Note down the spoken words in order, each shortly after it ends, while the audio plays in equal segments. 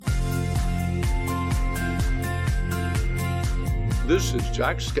This is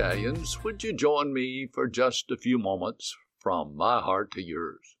Jack Scallions. Would you join me for just a few moments from my heart to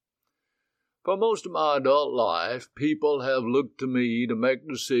yours? For most of my adult life, people have looked to me to make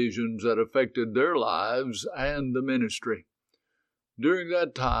decisions that affected their lives and the ministry. During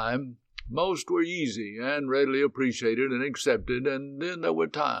that time, most were easy and readily appreciated and accepted, and then there were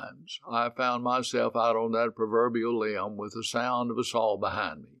times I found myself out on that proverbial limb with the sound of a saw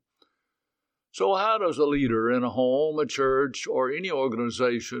behind me. So how does a leader in a home, a church, or any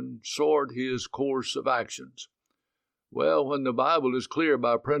organization sort his course of actions? Well, when the Bible is clear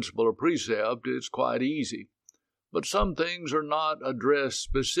by principle or precept, it's quite easy. But some things are not addressed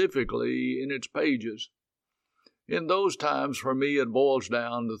specifically in its pages. In those times, for me, it boils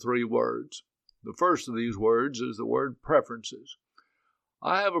down to three words. The first of these words is the word preferences.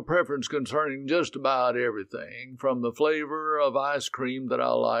 I have a preference concerning just about everything, from the flavor of ice cream that I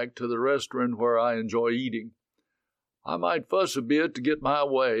like to the restaurant where I enjoy eating. I might fuss a bit to get my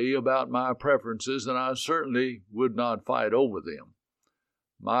way about my preferences, and I certainly would not fight over them.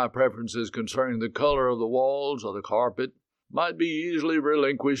 My preferences concerning the color of the walls or the carpet might be easily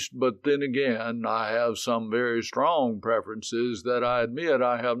relinquished, but then again, I have some very strong preferences that I admit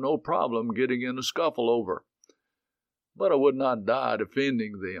I have no problem getting in a scuffle over. But I would not die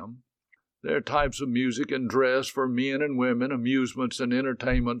defending them. There are types of music and dress for men and women, amusements and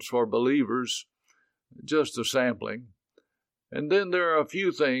entertainments for believers, just a sampling. And then there are a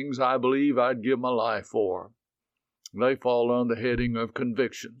few things I believe I'd give my life for. They fall under the heading of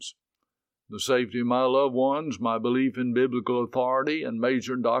convictions. The safety of my loved ones, my belief in biblical authority and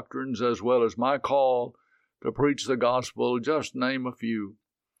major doctrines, as well as my call to preach the gospel, just name a few.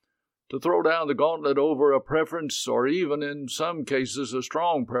 To throw down the gauntlet over a preference, or even in some cases a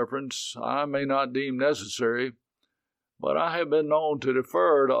strong preference, I may not deem necessary, but I have been known to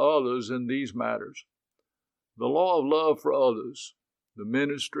defer to others in these matters. The law of love for others, the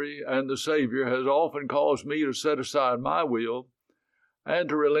ministry, and the Savior has often caused me to set aside my will and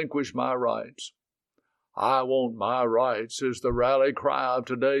to relinquish my rights. I want my rights is the rally cry of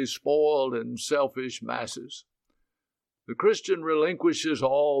today's spoiled and selfish masses. The Christian relinquishes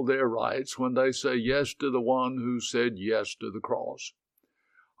all their rights when they say yes to the one who said yes to the cross.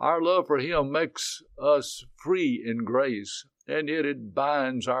 Our love for him makes us free in grace, and yet it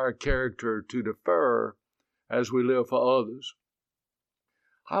binds our character to defer as we live for others.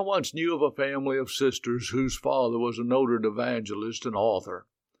 I once knew of a family of sisters whose father was a noted evangelist and author.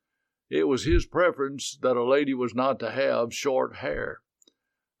 It was his preference that a lady was not to have short hair.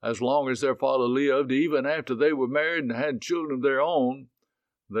 As long as their father lived, even after they were married and had children of their own,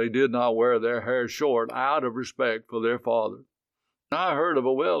 they did not wear their hair short out of respect for their father. I heard of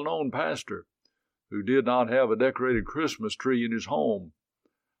a well-known pastor who did not have a decorated Christmas tree in his home.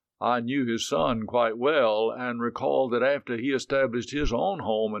 I knew his son quite well and recalled that after he established his own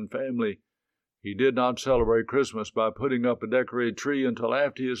home and family, he did not celebrate Christmas by putting up a decorated tree until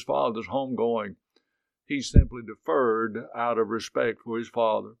after his father's homegoing. He simply deferred out of respect for his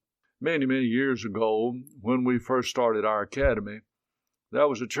father. Many years ago, when we first started our academy, there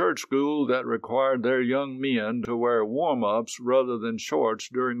was a church school that required their young men to wear warm-ups rather than shorts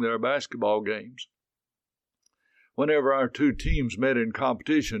during their basketball games. Whenever our two teams met in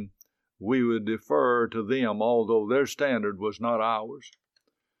competition, we would defer to them, although their standard was not ours.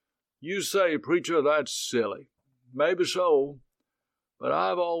 You say, preacher, that's silly. Maybe so. But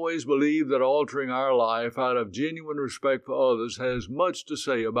I've always believed that altering our life out of genuine respect for others has much to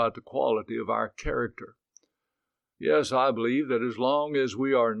say about the quality of our character. Yes, I believe that as long as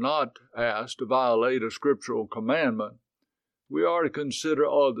we are not asked to violate a scriptural commandment, we are to consider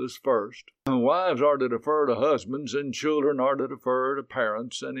others first. Wives are to defer to husbands, and children are to defer to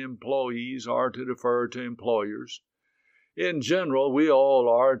parents, and employees are to defer to employers. In general, we all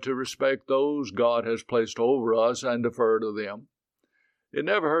are to respect those God has placed over us and defer to them. It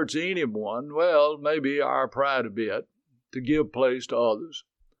never hurts anyone, well, maybe our pride a bit, to give place to others.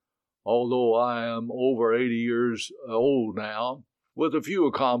 Although I am over 80 years old now, with a few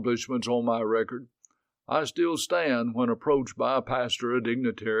accomplishments on my record, I still stand when approached by a pastor, a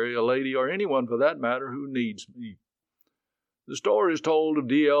dignitary, a lady, or anyone for that matter who needs me. The story is told of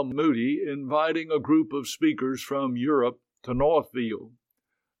D.L. Moody inviting a group of speakers from Europe to Northfield.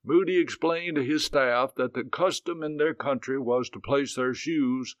 Moody explained to his staff that the custom in their country was to place their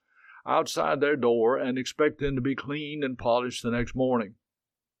shoes outside their door and expect them to be cleaned and polished the next morning.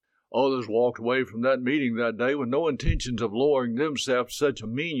 Others walked away from that meeting that day with no intentions of lowering themselves to such a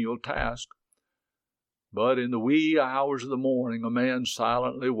menial task. But in the wee hours of the morning, a man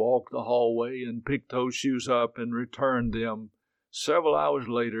silently walked the hallway and picked those shoes up and returned them several hours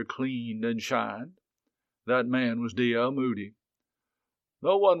later cleaned and shined. That man was D.L. Moody.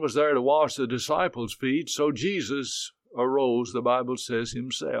 No one was there to wash the disciples' feet, so Jesus arose, the Bible says,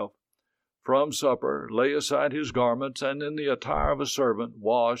 himself from supper, lay aside his garments, and in the attire of a servant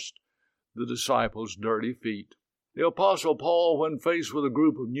washed the disciples' dirty feet. The Apostle Paul, when faced with a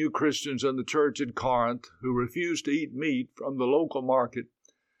group of new Christians in the church at Corinth who refused to eat meat from the local market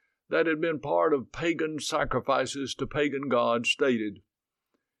that had been part of pagan sacrifices to pagan gods, stated,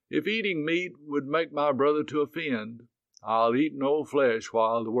 "If eating meat would make my brother to offend, I'll eat no flesh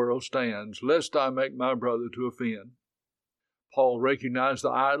while the world stands, lest I make my brother to offend." Paul recognized the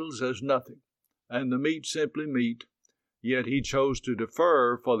idols as nothing, and the meat simply meat, yet he chose to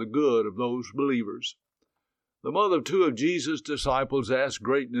defer for the good of those believers. The mother of two of Jesus' disciples asked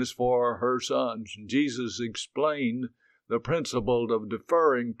greatness for her sons. Jesus explained the principle of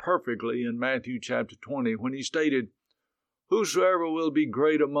deferring perfectly in Matthew chapter 20 when he stated, "Whosoever will be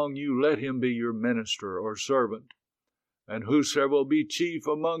great among you, let him be your minister or servant. And whosoever will be chief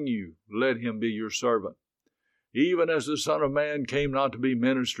among you, let him be your servant. Even as the Son of Man came not to be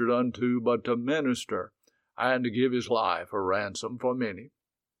ministered unto, but to minister, and to give his life a ransom for many."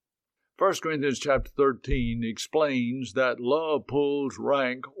 1 Corinthians chapter 13 explains that love pulls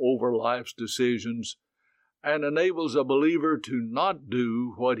rank over life's decisions and enables a believer to not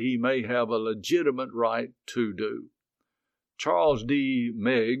do what he may have a legitimate right to do. Charles D.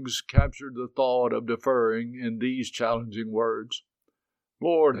 Meigs captured the thought of deferring in these challenging words: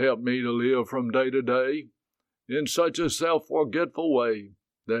 "Lord, help me to live from day to day in such a self-forgetful way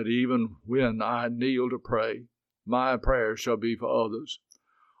that even when I kneel to pray, my prayer shall be for others.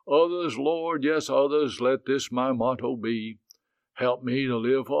 Others, Lord, yes, others, let this my motto be. Help me to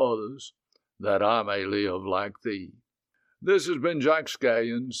live for others, that I may live like Thee." This has been Jack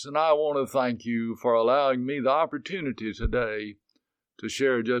Scallions, and I want to thank you for allowing me the opportunity today to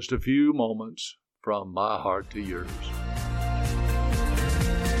share just a few moments from my heart to yours.